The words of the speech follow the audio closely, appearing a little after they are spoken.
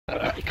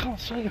can't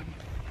see them.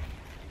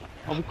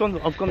 I've gone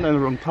down the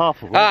wrong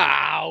path already.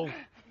 Ow!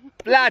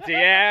 Bloody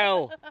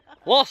hell!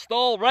 Lost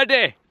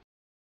already!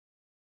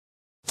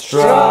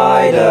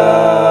 Strider!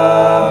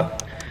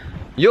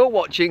 You're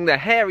watching the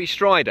Hairy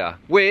Strider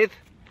with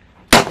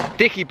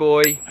Dicky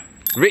Boy,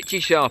 Richie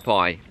Sharp,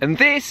 and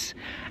this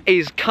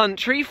is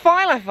Country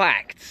Filer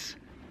Facts.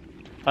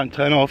 Don't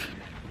turn off.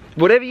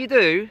 Whatever you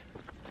do,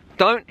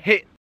 don't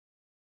hit.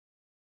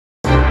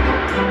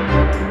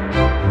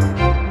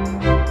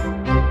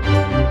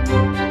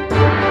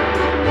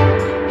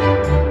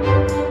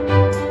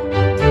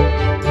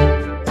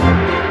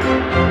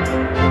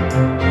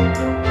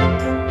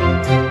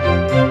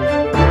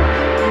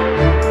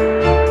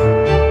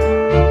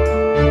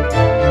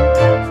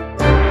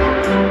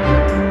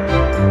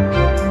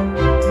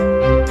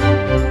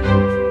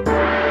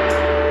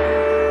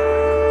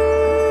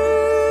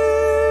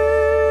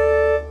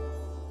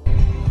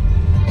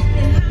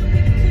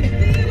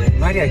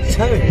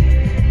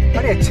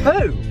 Radio 2?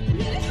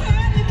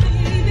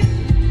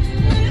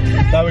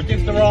 So we're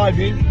just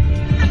arriving.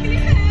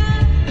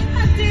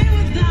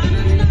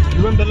 You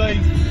wouldn't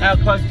believe how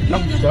close to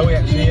Colchester we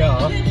actually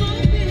are.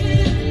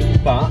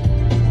 But,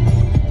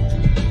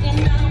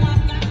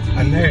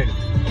 and then,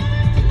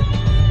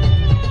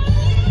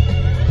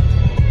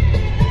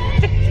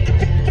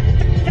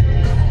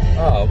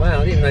 Oh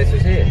wow, I didn't even know this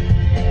was here.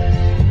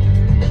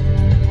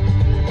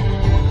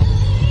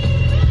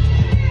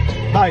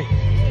 hey,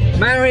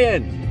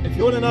 Marion! if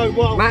you want to know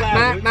what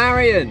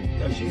Marion!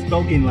 she's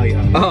dogging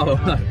later. Oh.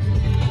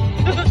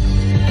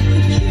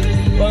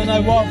 Want to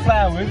know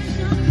wildflowers?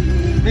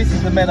 This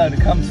is the meadow to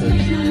come to.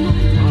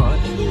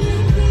 Alright.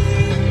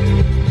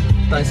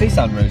 Don't see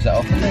sunroofs that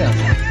often, do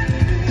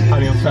you?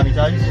 Only on sunny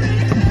days.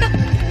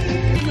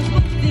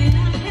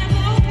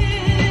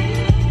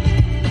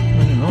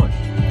 Really nice.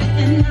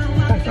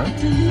 Thanks,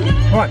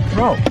 man. Right,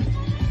 roll.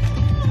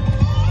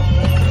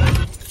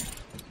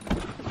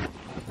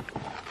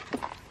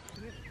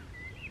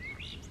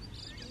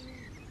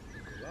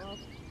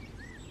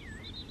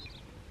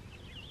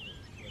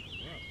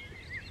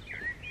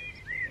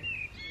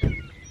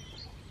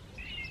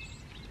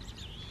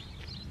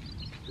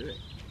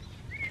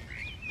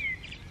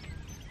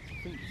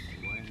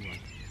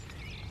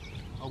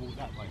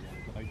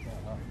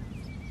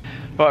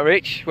 Right,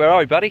 Rich, where are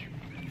we, buddy?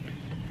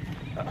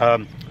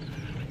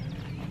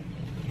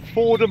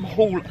 Fordham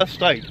Hall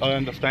Estate, I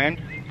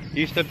understand.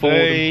 Used to Fordham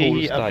Hall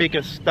be a Estate. big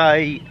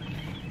estate.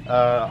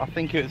 I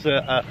think it was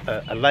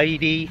a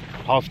lady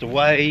passed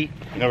away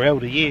in her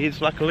elder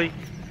years, luckily,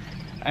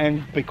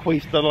 and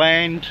bequeathed the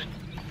land.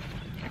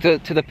 To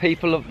the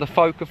people of the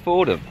folk of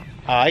Fordham.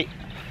 Aye.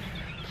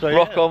 So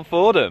Rock yeah. on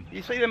Fordham.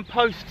 You see them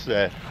posts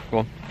there? Go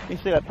on. You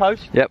see that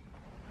post? Yep.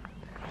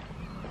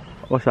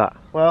 What's that?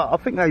 Well, I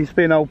think they used to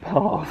be an old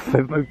path.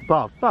 They've moved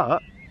past,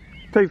 but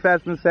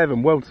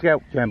 2007 World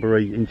Scout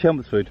Jamboree in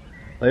Chelmsford.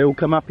 They all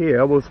come up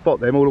here. I will spot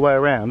them all the way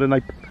around, and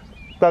they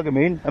dug them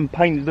in and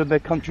painted them their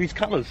country's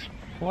colours.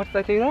 Why did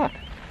they do that?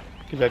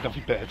 Because they had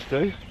nothing better to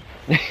do.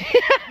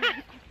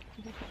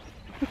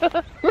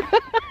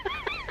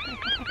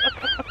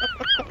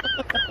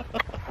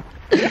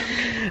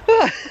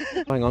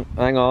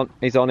 Hang on,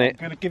 he's on it.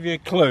 I'm going to give you a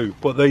clue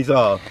what these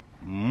are.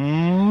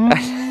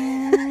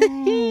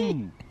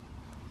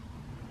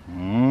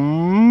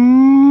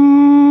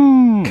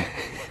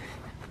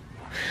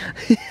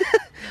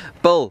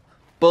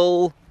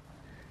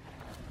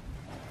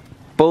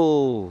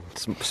 Bull,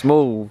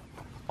 small,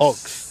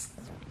 Ox.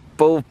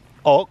 bull,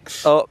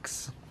 Ox.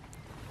 ox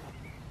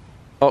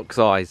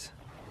eyes,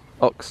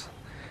 ox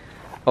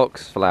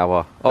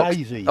flower,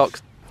 Daisies.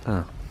 ox.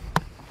 Oh.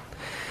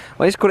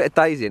 Well, just call it a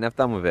daisy and have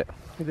done with it.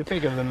 Is it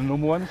bigger than the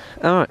normal ones?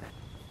 All right.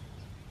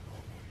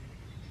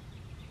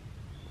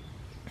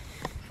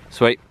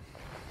 Sweet.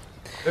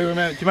 Do you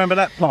remember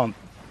that plant?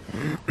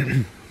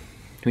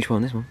 Which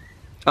one? This one?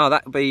 Oh,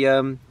 that would be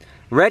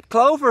red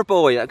clover,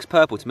 boy. That looks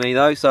purple to me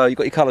though. So you've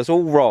got your colours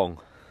all wrong.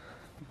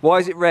 Why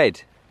is it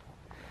red?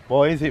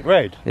 Why is it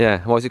red? Yeah.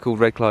 Why is it called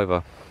red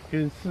clover?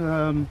 Because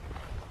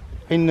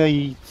in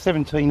the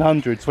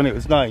 1700s when it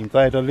was named,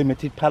 they had a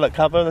limited palette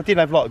cover. They didn't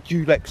have like a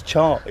Dulux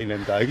chart in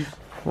them days.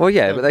 Well,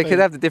 yeah, but they could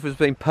have the difference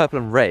between purple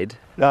and red.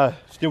 No,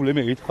 still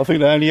limited. I think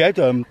they only had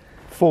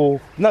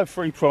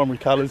three primary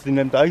colours in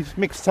them days.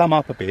 Mixed some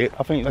up a bit.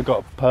 I think they got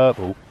a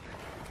purple.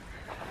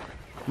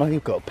 Maybe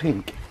you've got a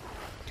pink.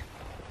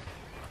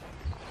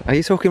 Are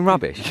you talking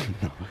rubbish?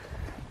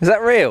 Is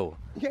that real?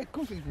 Yeah, of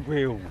course it's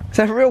real. Is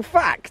that a real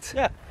fact?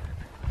 Yeah.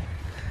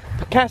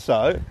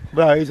 Picasso,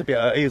 well, he was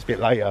a bit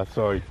later.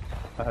 Sorry.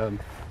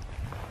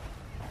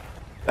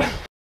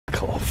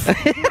 Cough.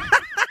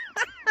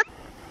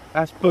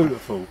 That's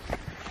beautiful.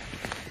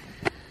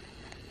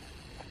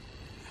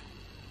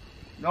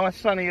 Nice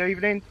sunny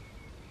evening.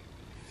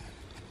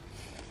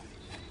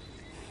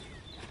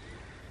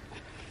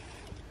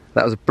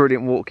 That was a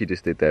brilliant walk you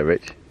just did there,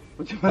 Rich.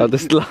 What's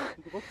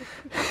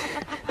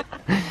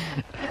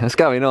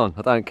going on?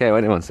 I don't care what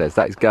anyone says,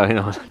 that is going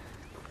on.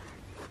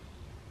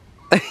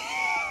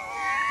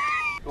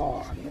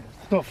 Oh,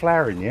 it's not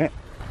flowering yet.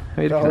 What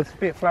are you looking There's a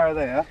bit of flower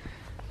there.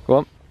 Go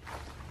on.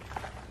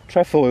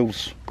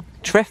 Trefoils.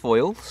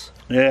 Trefoils?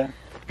 Yeah.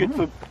 Good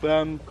for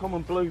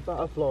common blue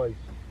butterflies.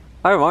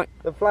 Oh right.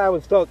 The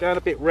flowers start going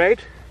a bit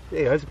red.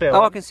 Yeah, there's a bit.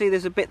 Oh, I can see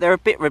there's a bit. They're a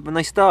bit red when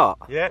they start.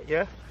 Yeah,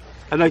 yeah.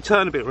 And they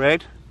turn a bit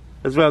red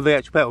as well. The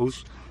actual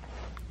petals.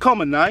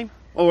 Common name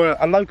or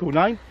a local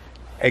name,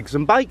 eggs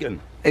and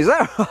bacon. Is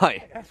that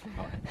right? That's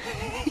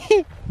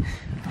right.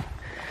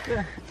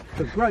 Yeah.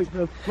 The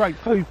great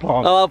food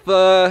plant. I'll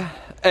have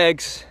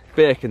eggs,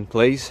 bacon,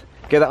 please.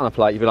 Get that on a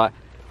plate. You'll be like,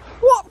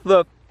 what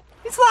the?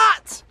 It's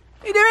that?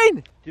 What are you doing?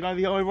 Do you know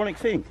the ironic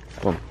thing?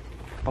 Go on.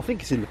 I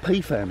think it's in the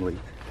pea family.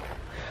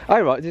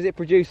 Oh right. Does it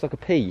produce like a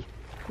pea?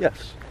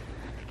 Yes.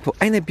 But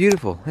ain't it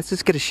beautiful? Let's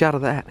just get a shot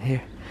of that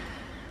here.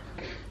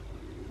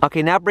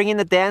 Okay, now bring in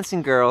the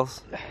dancing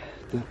girls.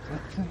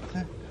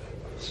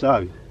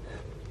 So,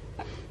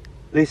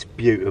 this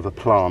beaut of a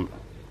plant.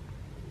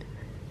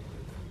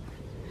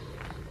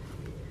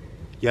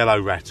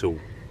 Yellow rattle.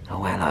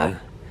 Oh hello.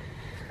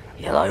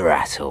 Yellow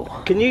rattle.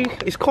 Can you,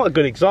 it's quite a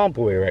good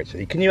example here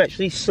actually. Can you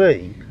actually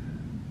see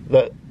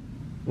that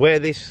where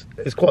this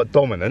is quite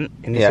dominant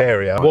in this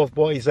area,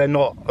 what is there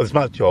not as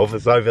much of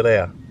as over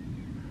there?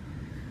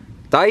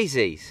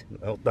 Daisies.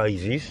 Not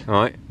daisies.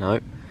 Right, no.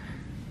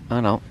 I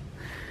know.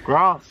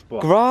 Grass.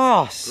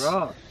 Grass.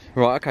 Grass.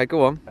 Right, okay,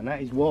 go on. And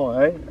that is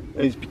why,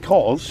 it's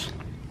because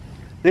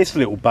this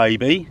little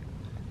baby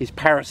is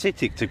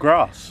parasitic to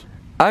grass.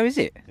 Oh, is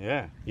it?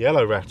 Yeah,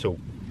 yellow rattle.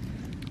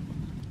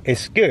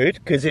 It's good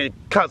because it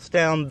cuts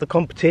down the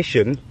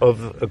competition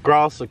of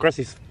aggressive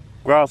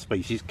grass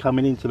species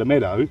coming into the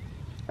meadow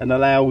and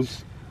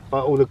allows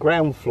all the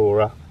ground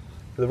flora,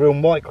 the real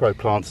micro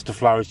plants to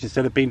flourish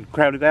instead of being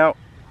crowded out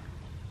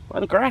by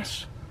the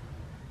grass.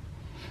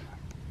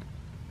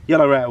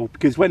 Yellow rattle,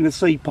 because when the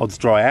seed pods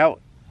dry out,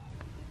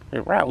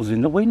 it rattles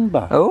in the wind,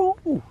 but Oh.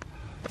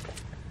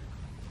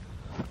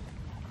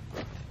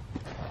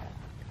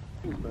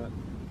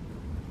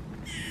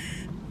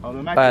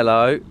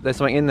 Hello, there's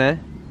something in there.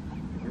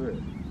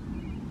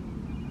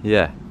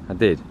 Yeah, I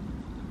did.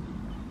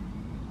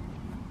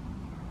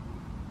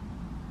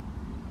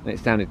 And it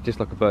sounded just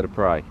like a bird of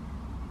prey.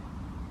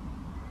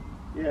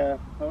 Yeah,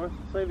 I was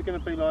say they're going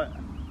to be like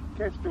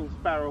kestrel,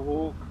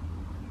 sparrowhawk,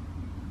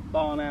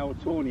 barn owl,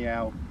 tawny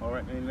owl, I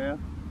reckon in there.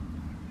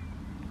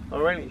 I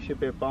reckon it should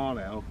be a barn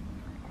owl,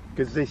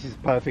 because this is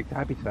perfect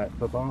habitat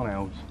for barn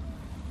owls.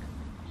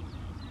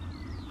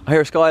 I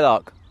hear a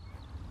skylark.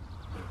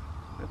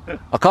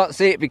 I can't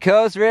see it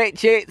because,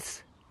 Rich,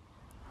 it's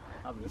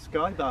Having a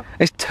sky duck.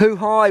 it's too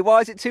high. Why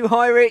is it too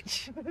high,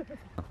 Rich?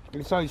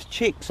 It's those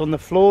chicks on the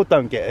floor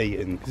don't get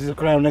eaten, because it's a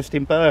ground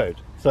nesting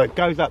bird. So it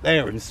goes up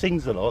there and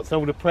sings a lot, so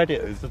all the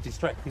predators are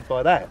distracted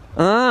by that.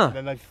 Ah. And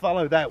then they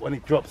follow that when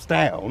it drops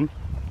down,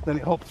 then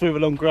it hops through the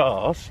long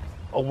grass,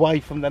 away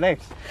from the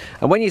nest.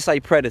 And when you say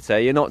predator,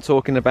 you're not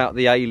talking about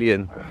the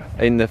alien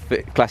in the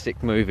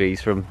classic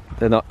movies from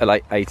the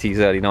late 80s,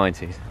 early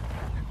 90s.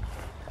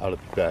 I'll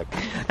be back.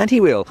 And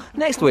he will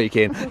next week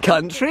in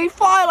Country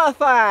Filer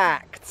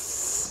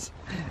Facts.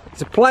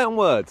 It's a play on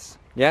words,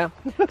 yeah?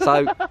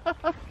 So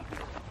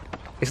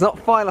it's not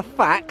Filer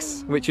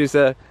Facts, which is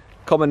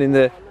common in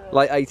the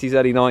late 80s,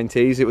 early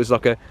 90s. It was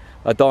like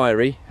a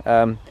diary.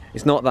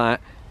 It's not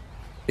that.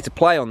 It's a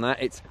play on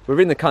that.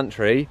 We're in the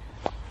country.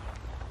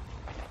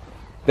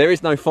 There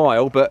is no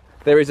file, but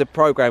there is a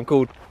program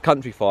called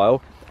Country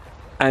File,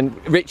 and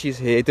Rich is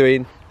here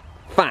doing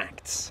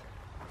facts.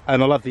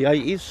 And I love the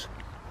 80s.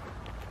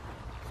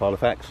 File of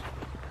facts.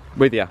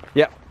 With you,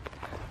 yep.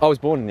 I was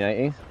born in the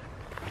 80s.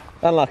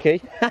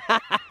 Unlucky.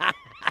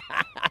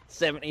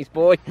 70s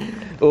boy.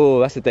 Oh,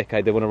 that's a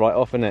decade they want to write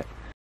off, isn't it?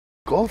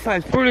 God,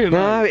 that's brilliant.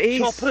 No, mate. it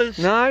is. Choppers.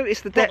 No,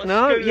 it's the proper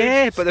no, scooters,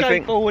 yeah, but the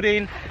thing.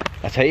 skateboarding,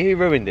 I tell you who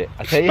ruined it.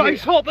 I tell you.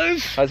 space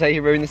hoppers. I tell you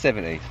who ruined the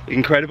 70s.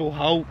 Incredible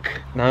Hulk.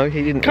 No,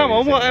 he didn't. Come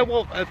on, ruin the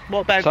what 70s.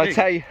 what bad So I thing?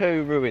 tell you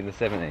who ruined the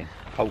 70s.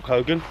 Hulk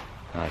Hogan.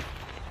 No.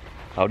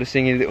 I'll just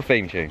sing you a little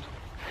theme tune.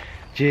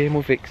 Jim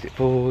will fix it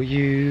for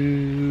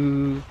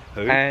you.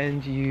 Who?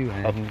 And you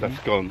and Oh,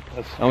 that's gone.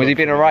 That's Oh, has he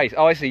been a race?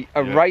 Oh, I see.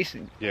 A Yeah. race.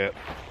 Yeah,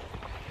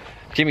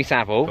 Jimmy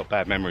Savile. got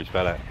bad memories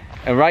about that.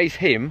 And raise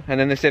him, and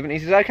then the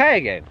 70s is okay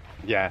again.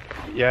 Yeah,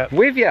 yeah.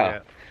 With ya. Yeah.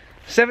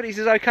 70s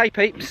is okay,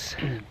 peeps.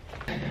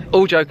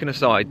 All joking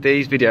aside,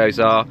 these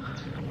videos are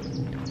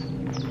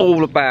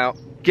all about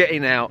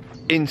getting out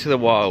into the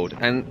wild,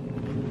 and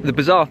the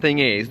bizarre thing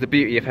is, the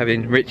beauty of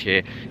having Rich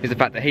here is the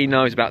fact that he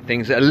knows about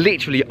things that are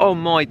literally on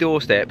my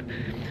doorstep,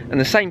 and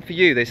the same for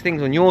you. There's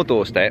things on your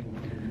doorstep,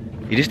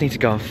 you just need to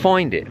go and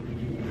find it.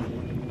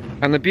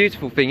 And the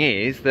beautiful thing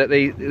is that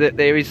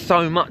there is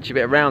so much of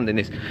it around in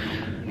this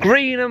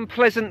green and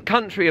pleasant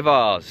country of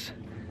ours.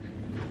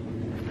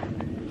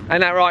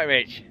 Ain't that right,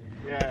 Rich?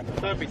 Yeah,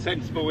 don't be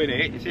sensible in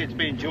it. It's here to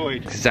be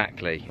enjoyed.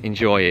 Exactly,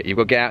 enjoy it. You've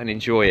got to get out and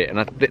enjoy it.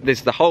 And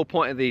this the whole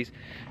point of these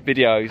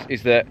videos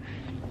is that,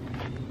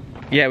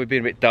 yeah, we've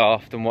been a bit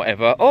daft and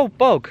whatever. Oh,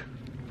 bog!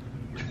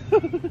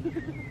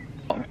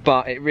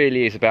 But it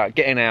really is about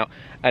getting out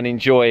and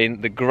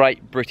enjoying the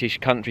great British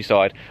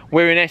countryside.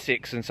 We're in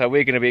Essex, and so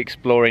we're going to be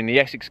exploring the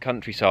Essex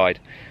countryside.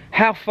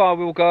 How far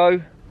we'll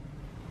go?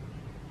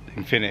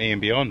 Infinity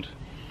and beyond.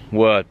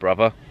 Word,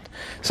 brother.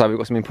 So we've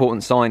got some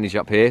important signage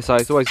up here, so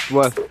it's always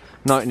worth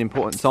noting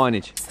important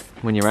signage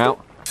when you're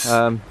out.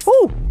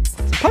 Oh,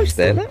 there's a post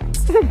there, look.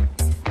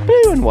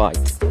 Blue and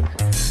white.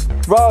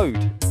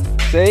 Road.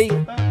 See?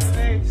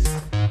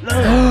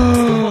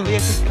 Look the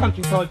Essex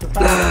countryside. Look,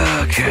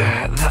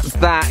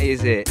 that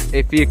is it.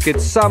 If you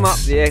could sum up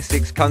the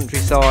Essex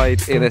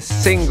countryside in a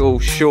single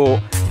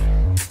short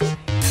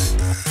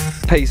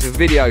piece of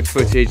video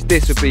footage,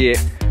 this would be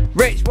it.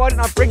 Rich, why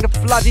didn't I bring the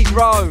bloody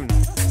drone?